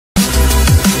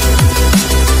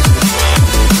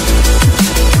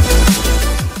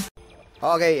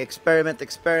Okay, experiment.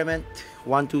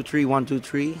 1, 2, 3, 1, 2,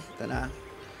 3. Ito na.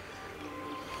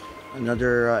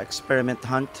 Another experiment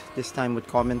hunt. This time with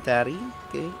commentary.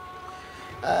 Okay.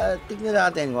 Tignan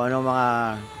natin kung ano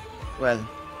mga... Well,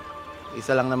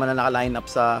 isa lang naman na naka-line up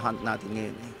sa hunt natin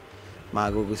ngayon.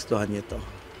 Magugustuhan nyo to.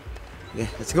 Okay,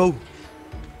 let's go!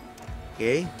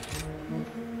 Okay.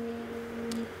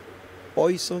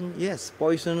 Poison. Yes,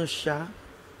 poisonous siya.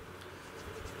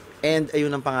 And ayun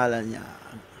ang pangalan niya.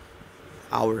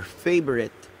 Our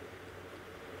favorite.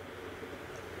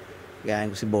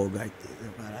 Gayan ko si Bogart.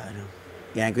 Para ano.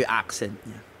 Gayan ko yung accent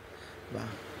niya. Diba?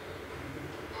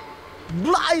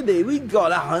 Blimey, we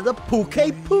got the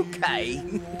Pukei.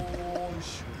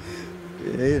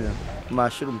 Ayun na.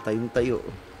 Mushroom, tayong-tayo.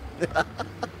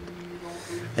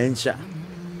 Ayun siya.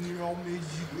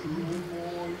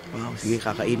 Wow, sige,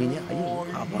 kakainin niya.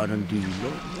 Ayun, haba ng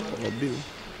dilo. Grabe.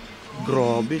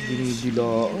 Grabe,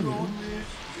 dinidilaan.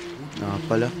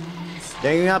 Pala.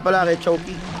 Thank you nga pala kay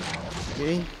Choki.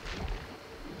 Okay.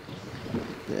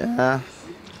 Yeah.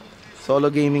 Solo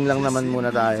gaming lang naman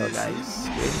muna tayo, guys.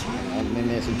 Okay. May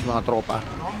message mga tropa.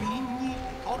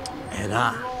 Ayan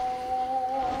na.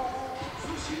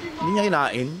 Hindi niya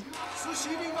kinain.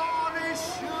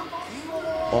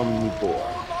 Omnivore.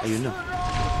 Ayun na.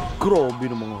 Grabe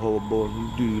ng mga haba ng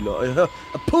dila.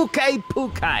 Pukei.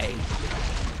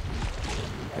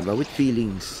 Diba? With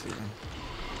feelings.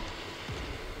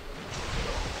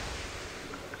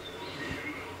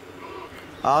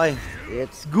 Okay,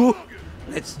 let's go.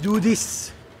 Let's do this.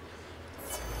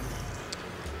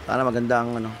 Sana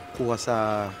magandang kuha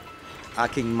sa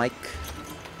aking mic.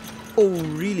 Oh,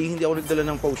 really? Hindi ako nagdala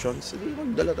ng potions. Hindi,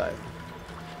 magdala tayo.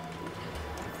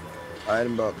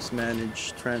 Item box,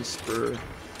 manage, transfer.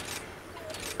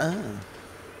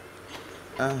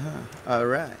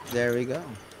 Alright, there we go.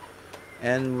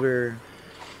 And we're...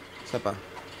 Isa pa.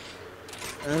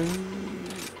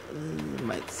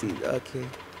 Might see. Okay.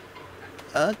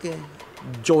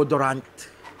 Jodorant.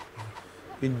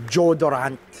 Yung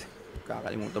Jodorant.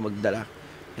 Kakalimutan magdala.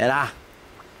 Yan na.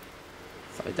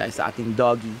 Sakit tayo sa ating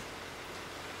doggy.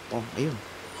 Oh, ayun.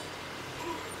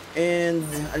 And,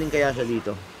 alin kaya siya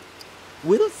dito?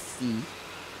 We'll see.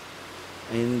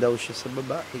 Ayun daw siya sa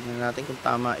baba. Tingnan natin kung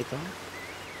tama ito.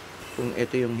 Kung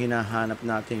ito yung hinahanap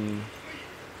nating...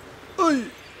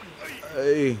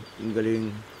 Ay, ang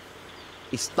galing.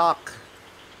 Stock.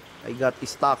 I got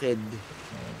stocked.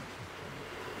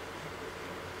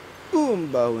 Boom!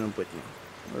 Baho ng puwet niya.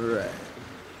 Alright.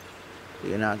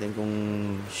 Tignan natin kung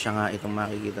siya nga itong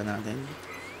makikita natin.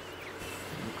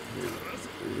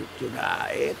 Ito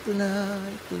na.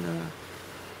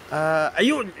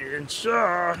 Ayun! Ayan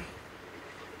siya!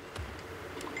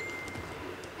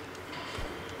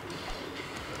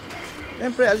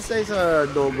 Siyempre, alis tayo sa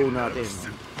doggo natin.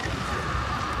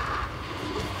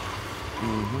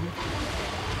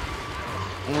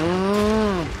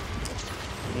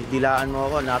 Dilaan mo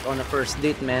ako, not on a first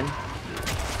date, man.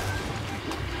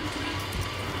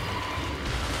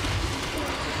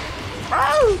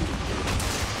 Ow!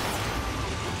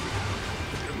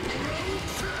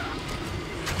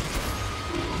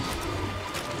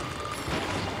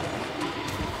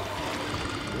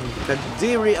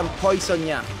 Kadiri ang poison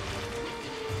niya.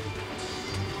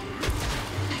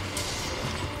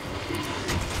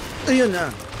 Ayun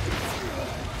na.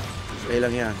 Okay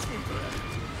lang yan.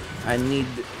 I need...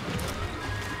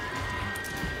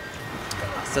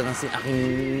 Saan ang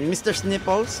aking Mr.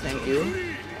 Snipples? Thank you.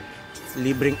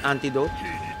 Libreng antidote.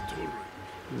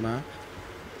 Diba?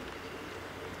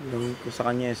 Gawin ko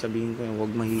sa kanya, sabihin ko,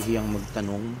 huwag mahihiyang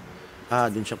magtanong.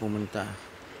 Dun siya pumunta.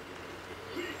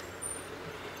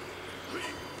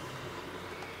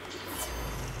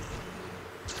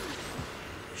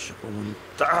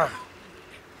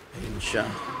 Ayun siya.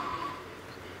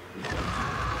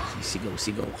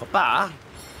 Sigaw-sigaw ka pa,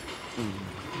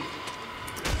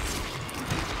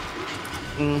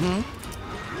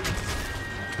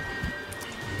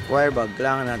 Wirebug,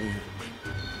 kailangan natin.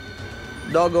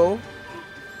 Doggo,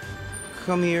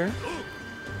 come here.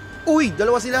 Uy,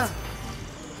 dalawa sila.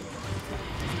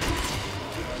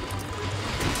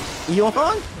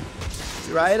 Yun.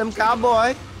 Ride 'em,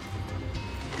 cowboy.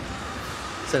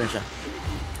 Saan na siya?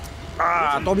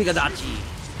 Tobi Kadachi.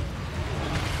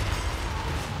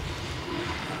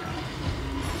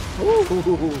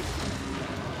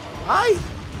 Ay!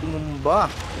 Tumumba.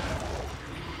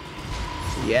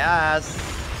 Yes!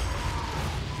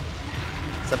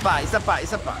 Isa pa.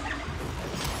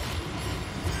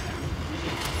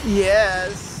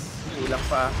 Yes! Kulang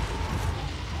pa.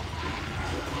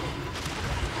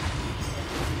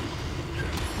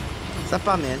 Isa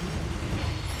pa, men.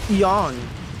 Yan.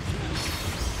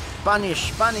 Punish,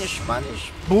 punish,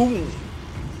 punish. Boom!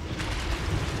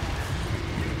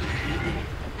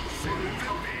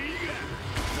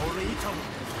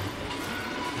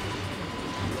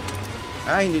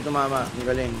 Ay, hindi tumama. Ang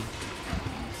galing.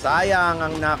 Sayang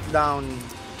ang knockdown.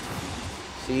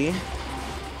 See?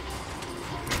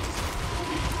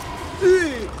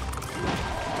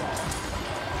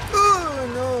 Oh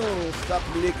no! Stop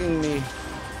licking me.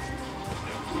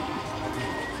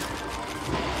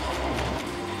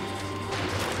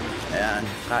 Ayan.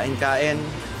 Kain-kain.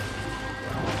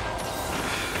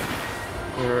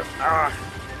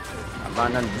 Aba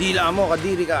ng dila mo,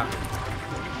 kadiri ka.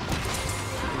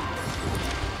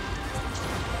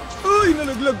 Ay,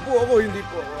 nalaglag po ako, hindi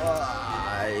po.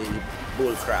 Ay,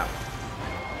 bullcrap.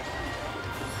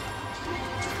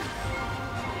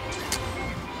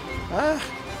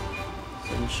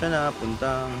 Saan siya na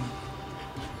puntang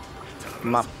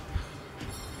map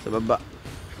sa baba.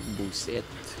 Buset.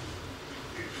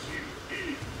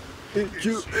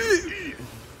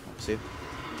 Kasi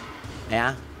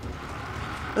ayan.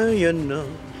 Ayan na.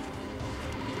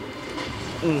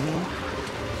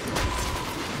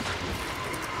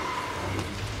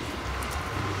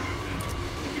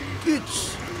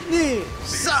 It's me,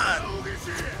 son.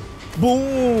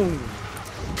 Boom.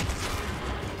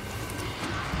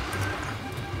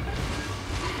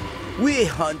 We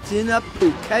hunting a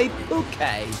Pukei.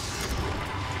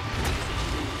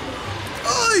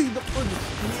 Ay, naku,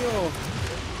 niyo.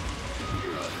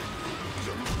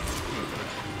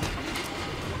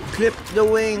 Clip the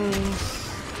wings.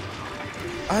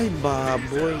 Ay,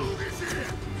 baboy.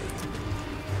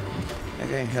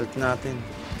 Okay, health natin.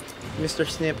 Mr.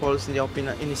 Sniffles, hindi ako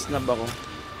inisnab ako.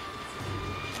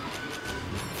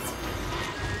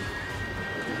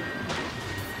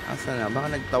 Asa na?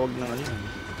 Baka nagtawag ng ano.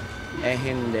 Eh,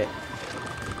 hindi.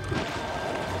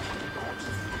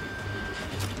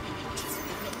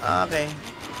 Okay.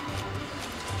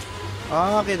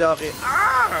 Okay.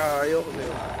 Ayoko na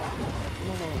yun.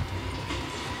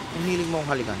 Ang hilig mong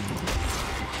halikan.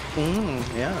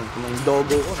 Ayan. Yung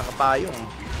dogo ko,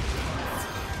 nakapayong.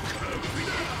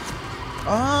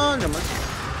 Naman.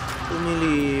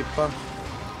 Tumili pa.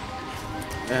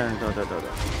 Ayan, to.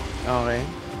 Okay.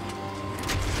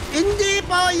 Hindi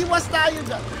po! Iwas tayo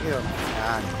dyan!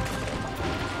 Ayan.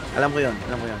 Alam ko yun.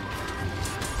 Alam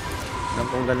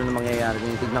kung gano'n na mangyayari.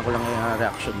 Tignan ko lang yung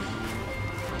reaction.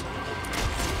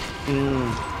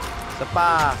 Isa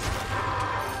pa.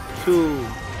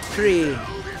 2, 3.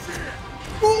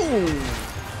 Boom!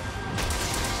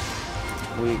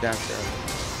 We got that.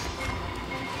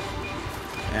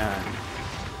 Ayan.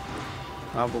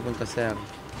 Pupunta sir.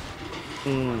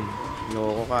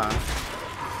 Loko ka.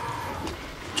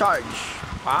 Charge.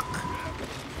 Pak.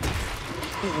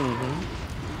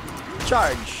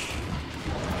 Charge.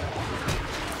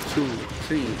 2,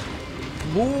 3.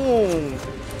 Boom!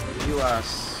 Iwas.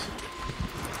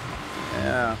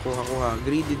 Ayan, kuha.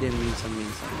 Greedy din minsan.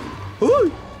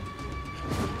 Uy!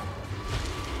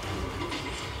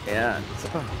 Ayan,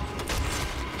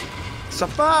 isa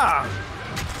pa!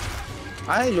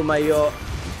 Ay, lumayo.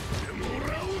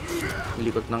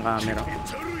 Likot ng camera.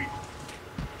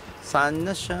 Saan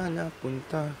na siya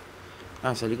napunta?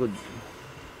 Sa likod.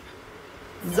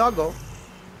 Dogo.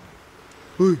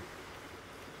 Uy!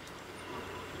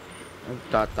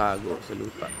 Nagtatago sa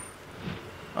lupa.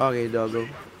 Okay, doggo.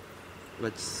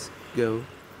 Let's go.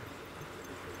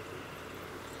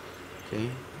 Okay.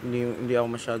 Hindi ako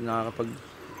masyado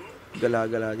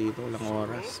nakakapag-gala-gala dito. Walang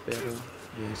oras. Pero,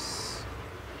 yes.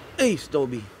 Ace,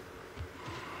 Toby.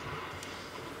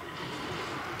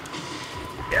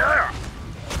 Yeah!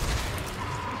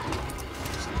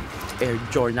 Air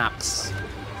Jornax.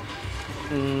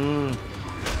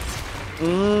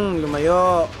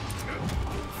 Lumayo.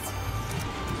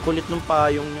 Kulit ng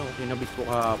payong nyo. Kinabit ko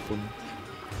kahapon.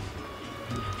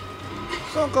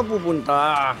 Saan ka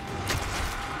pupunta?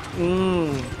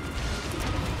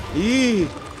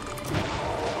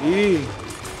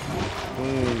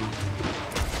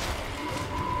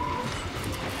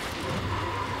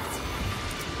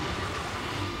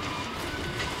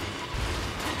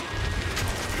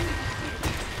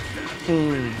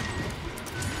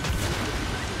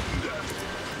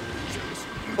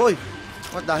 Oy!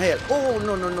 What the hell? Oh,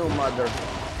 no, mother.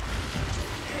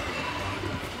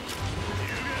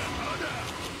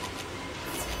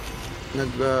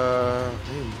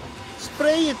 Ayun.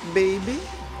 Spray it, baby.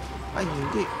 Ay,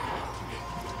 hindi.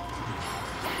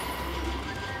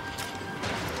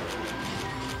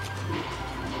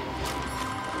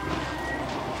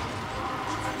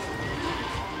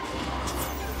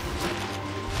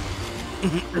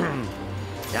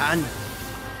 Yan.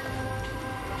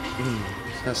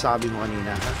 Nasabi mo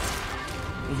kanina, ha?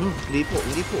 Hindi po,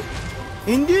 hindi po.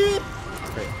 Hindi!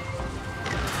 Okay.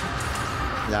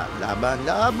 Laban,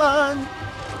 laban!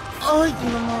 Ay,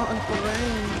 tinamaan ko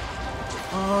rin.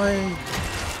 Ay,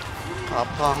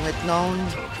 kapangit noon.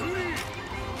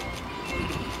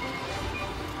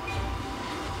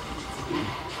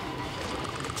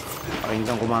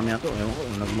 Pakinggan ko mamaya to. Ewan ko,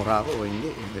 nagmura ko o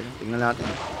hindi. Tingnan natin.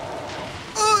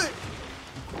 Ay!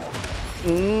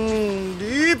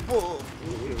 Hindi po.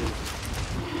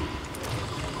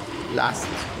 Last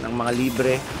ng mga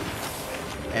libre.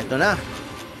 Eto na.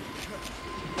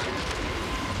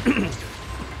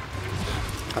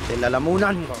 Kapte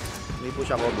lalamunan ko. Hindi po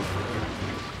siya COVID.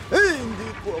 Eh, hindi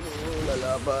po ako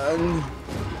lalaban.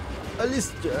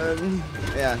 Alis dyan.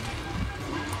 Ayan.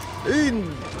 Eh,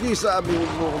 hindi sabi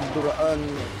mo kung duraan.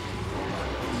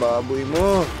 Baboy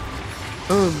mo.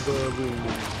 Baboy mo.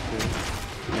 Okay.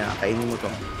 Ayan, kainin mo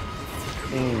to.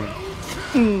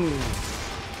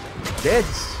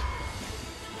 Deads.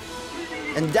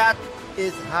 And that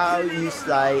is how you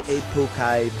slay a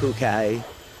Pukei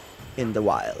in the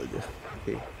wild.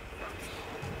 Okay.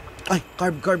 Ay,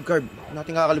 carb.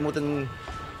 Natin kakalimutan,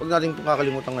 huwag natin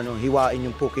kakalimutan hiwain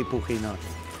yung Pukei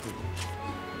natin.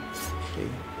 Okay.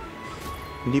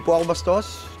 Hindi po ako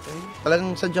bastos. Okay.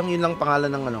 Talagang sadyang yun lang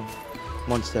pangalan ng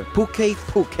monster. Pukei.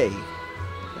 Okay.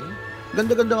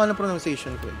 Ganda-ganda nga ng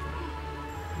pronunciation ko.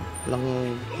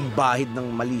 Walang bahid ng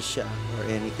Malaysia or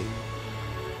anything.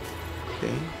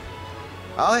 Okay.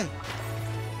 Okay.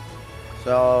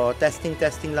 So,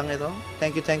 testing lang ito.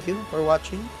 Thank you for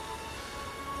watching.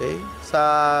 Okay. Sa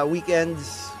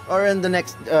weekends or in the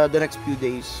next few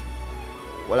days,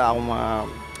 wala akong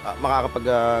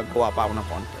makakapagawa pa ako ng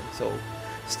content. So,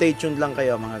 stay tuned lang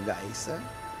kayo mga guys.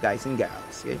 Guys and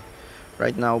gals. Okay.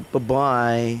 Right now,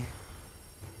 bye-bye.